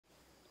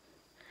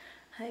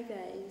Hi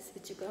guys,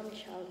 it's your girl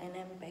Michelle and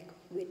I'm back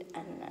with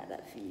another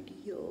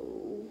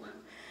video.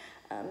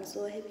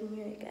 So happy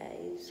new year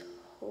guys.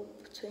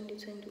 Hope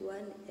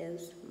 2021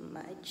 is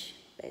much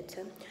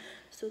better.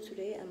 So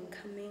today I'm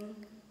coming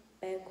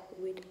back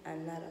with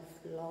another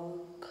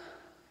vlog.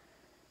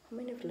 How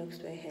many vlogs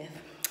do I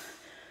have?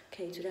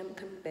 Okay, today I'm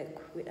coming back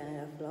with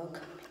another vlog.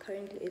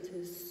 Currently it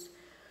is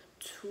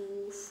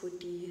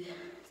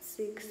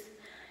 2:46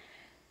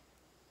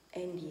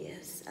 and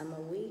yes, I'm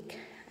awake.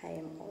 I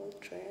am all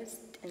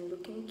dressed and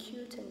looking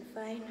cute and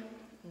fine.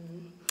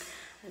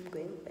 I'm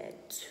going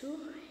back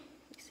to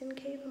Eastern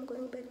Cape. I'm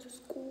going back to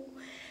school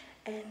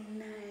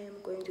and I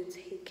am going to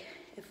take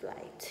a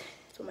flight.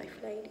 So my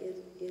flight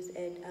is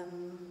at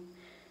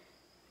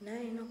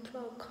 9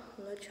 o'clock.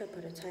 I'm not sure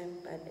about the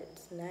time, but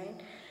it's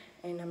 9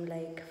 and I'm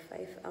like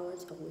 5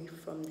 hours away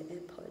from the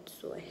airport.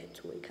 So I had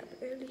to wake up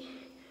early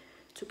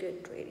to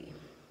get ready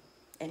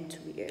and to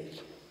be early.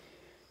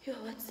 Yo,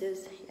 what's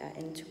this? Yeah,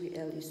 and to be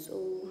early.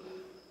 So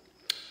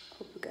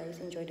hope you guys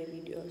enjoy the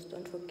videos.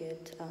 Don't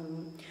forget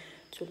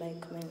to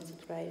like, comment,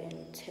 subscribe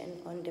and turn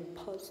on the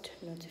post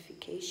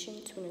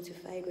notification to be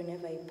notified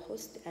whenever I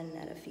post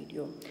another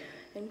video.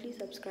 And please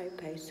subscribe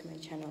guys to my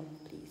channel.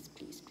 Please,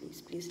 please,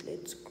 please, please.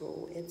 Let's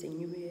grow. It's a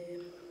new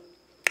year.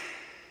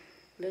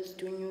 Let's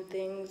do new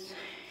things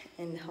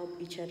and help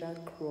each other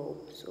grow.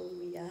 So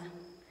yeah,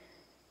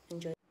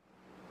 enjoy.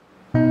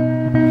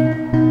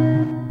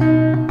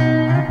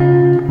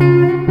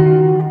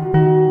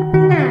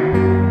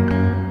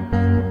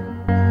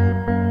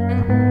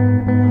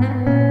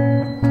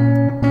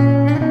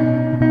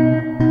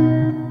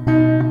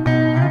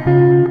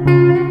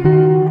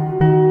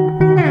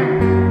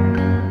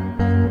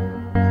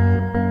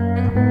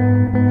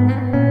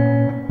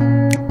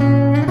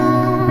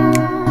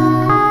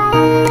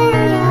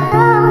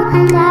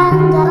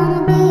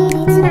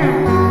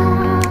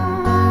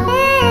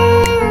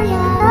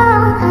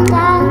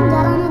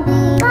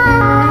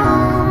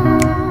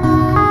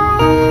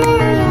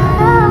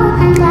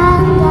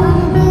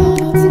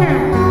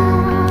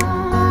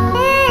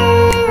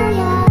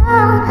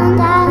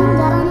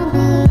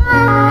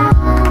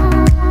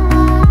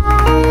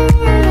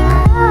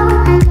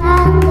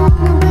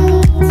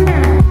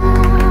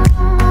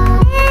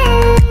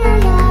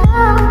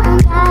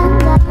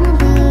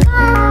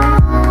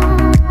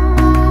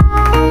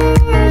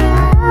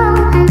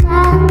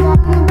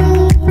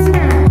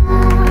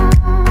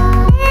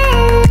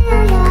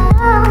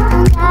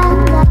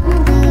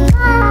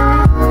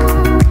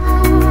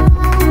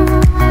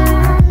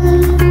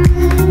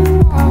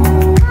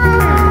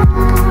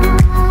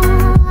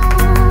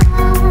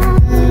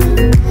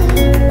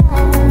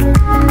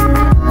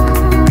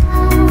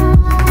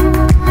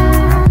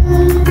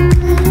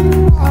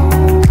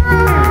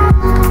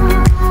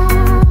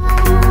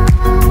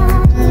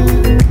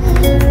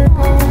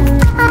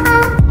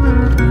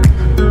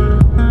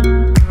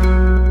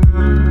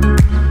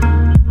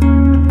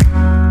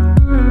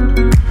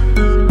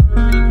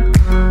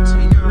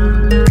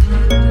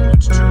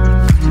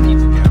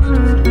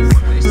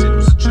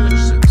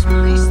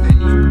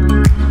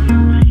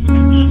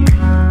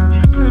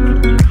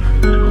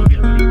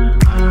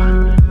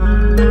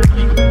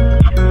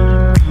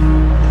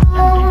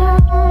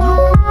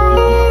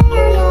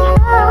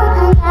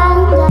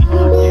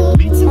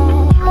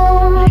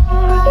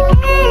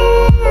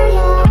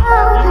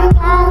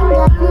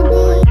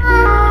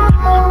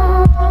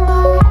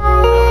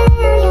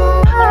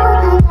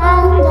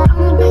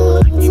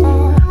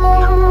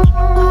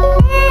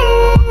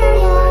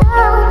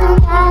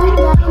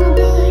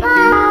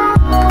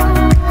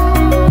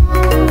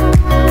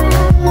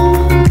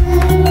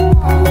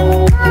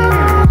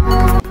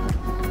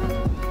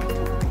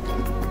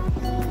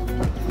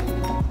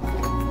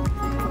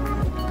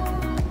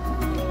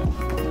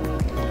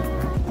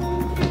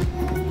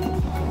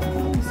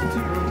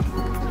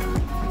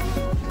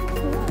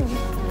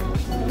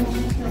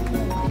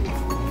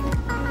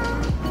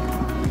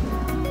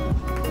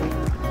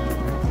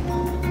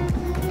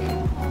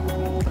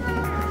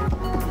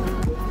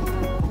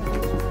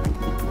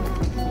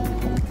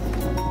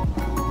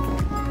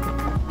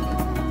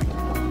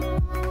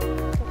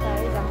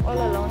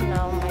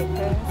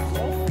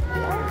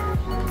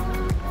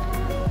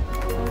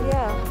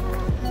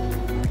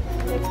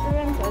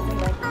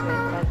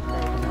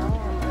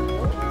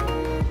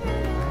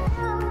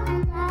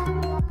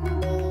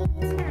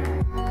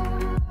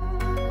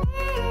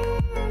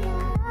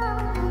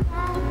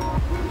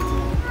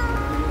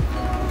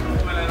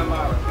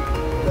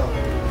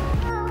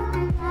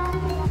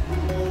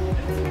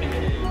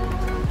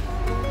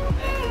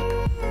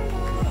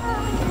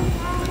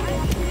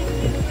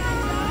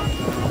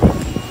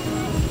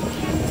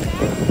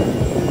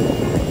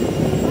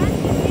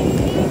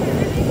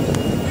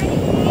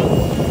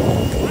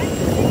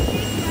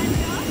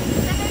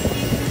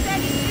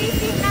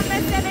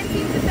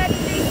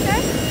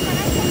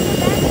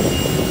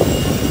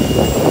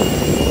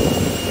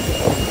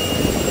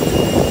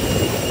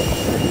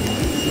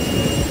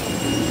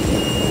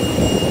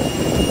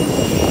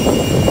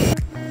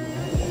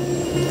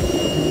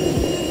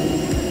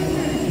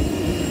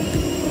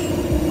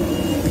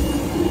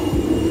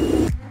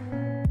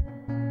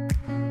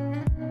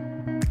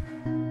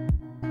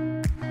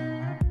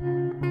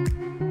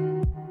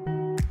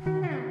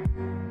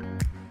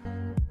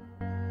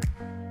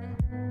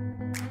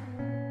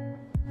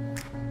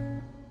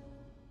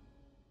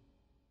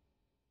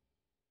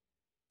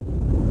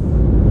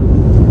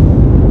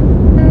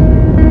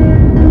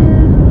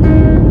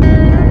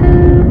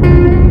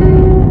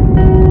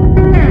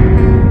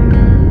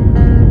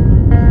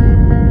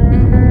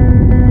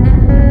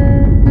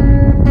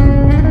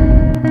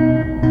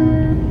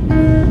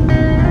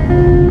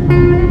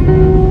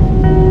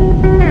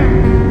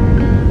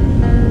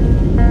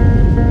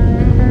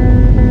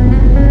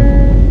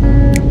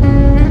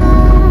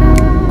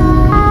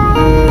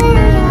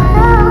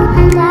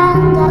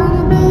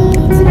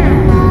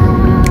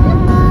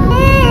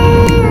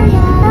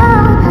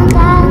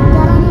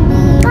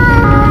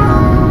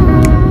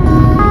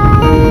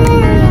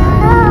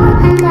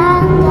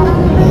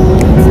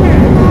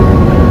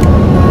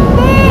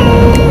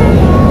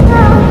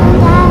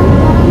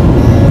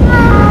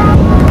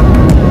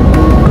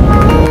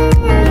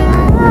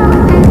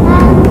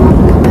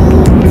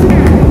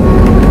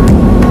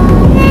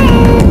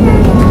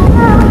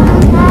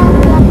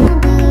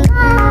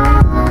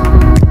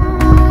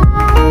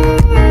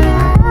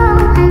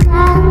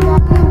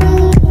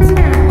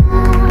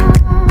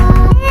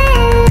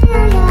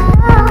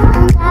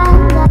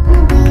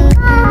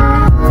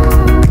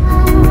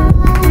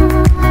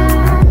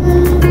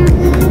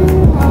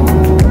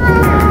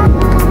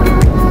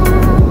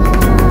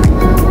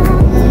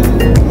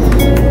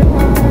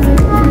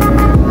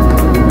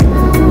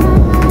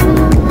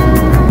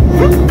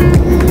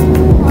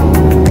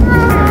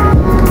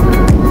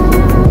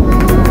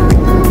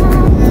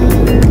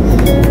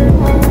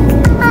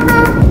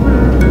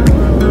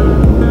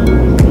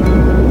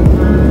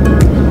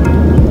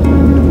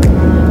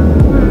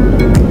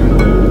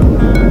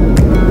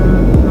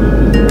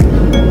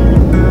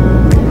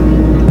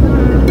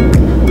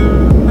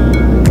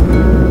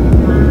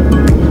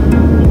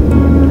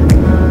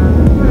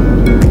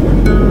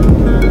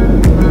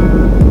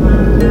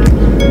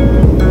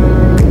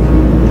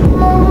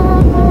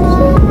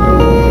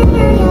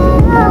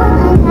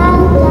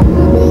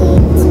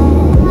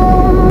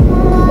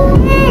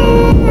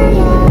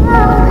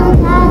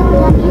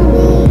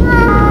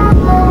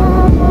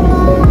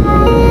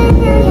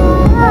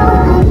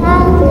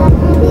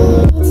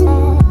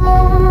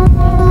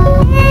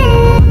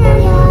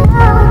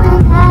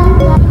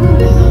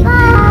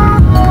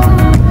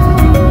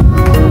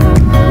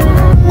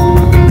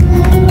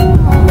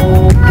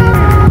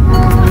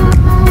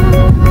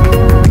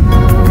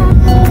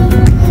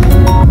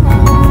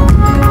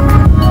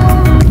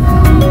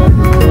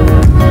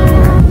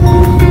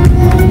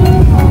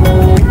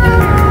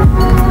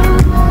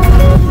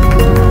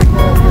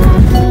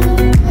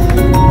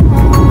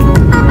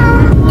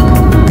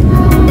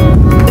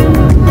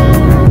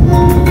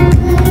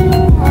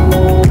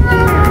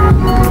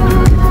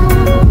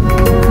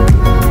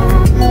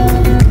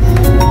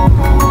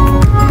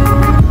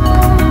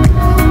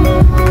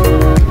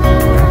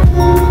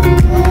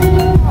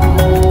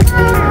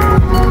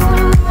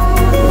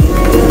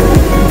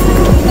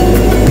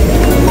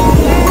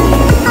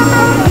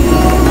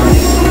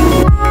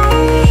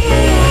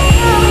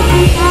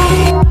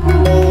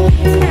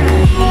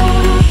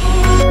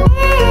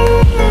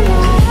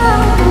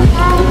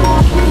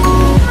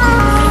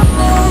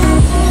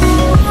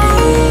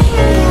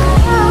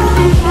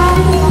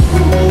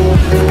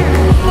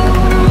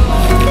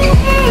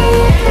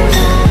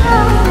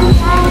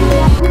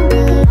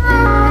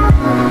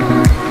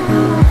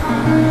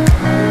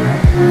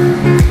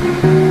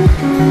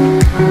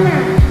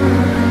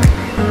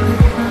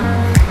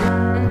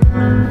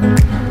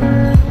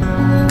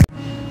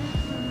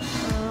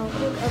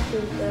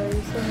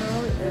 So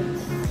now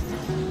it's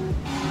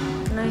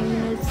 9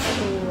 minutes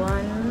to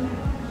 1.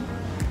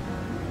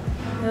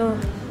 Oh,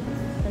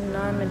 and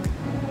now I'm at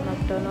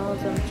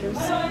McDonald's. I'm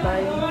just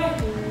buying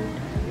food.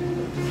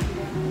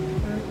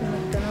 I'm at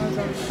McDonald's.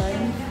 I'm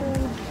buying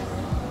food.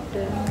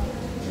 Then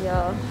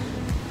yeah,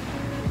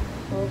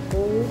 I'll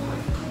go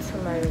to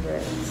my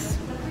rest.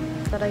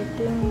 But I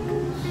think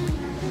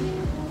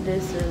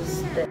this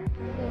is the.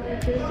 I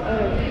just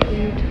ordered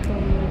food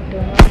from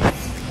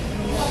McDonald's.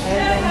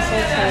 I'm so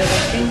tired. I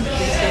think this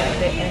is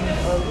the end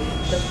of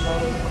the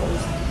vlog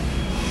because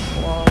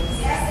wow,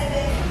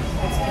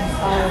 it's been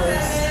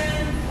hours.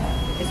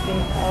 It's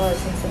been hours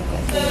since I'm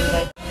back.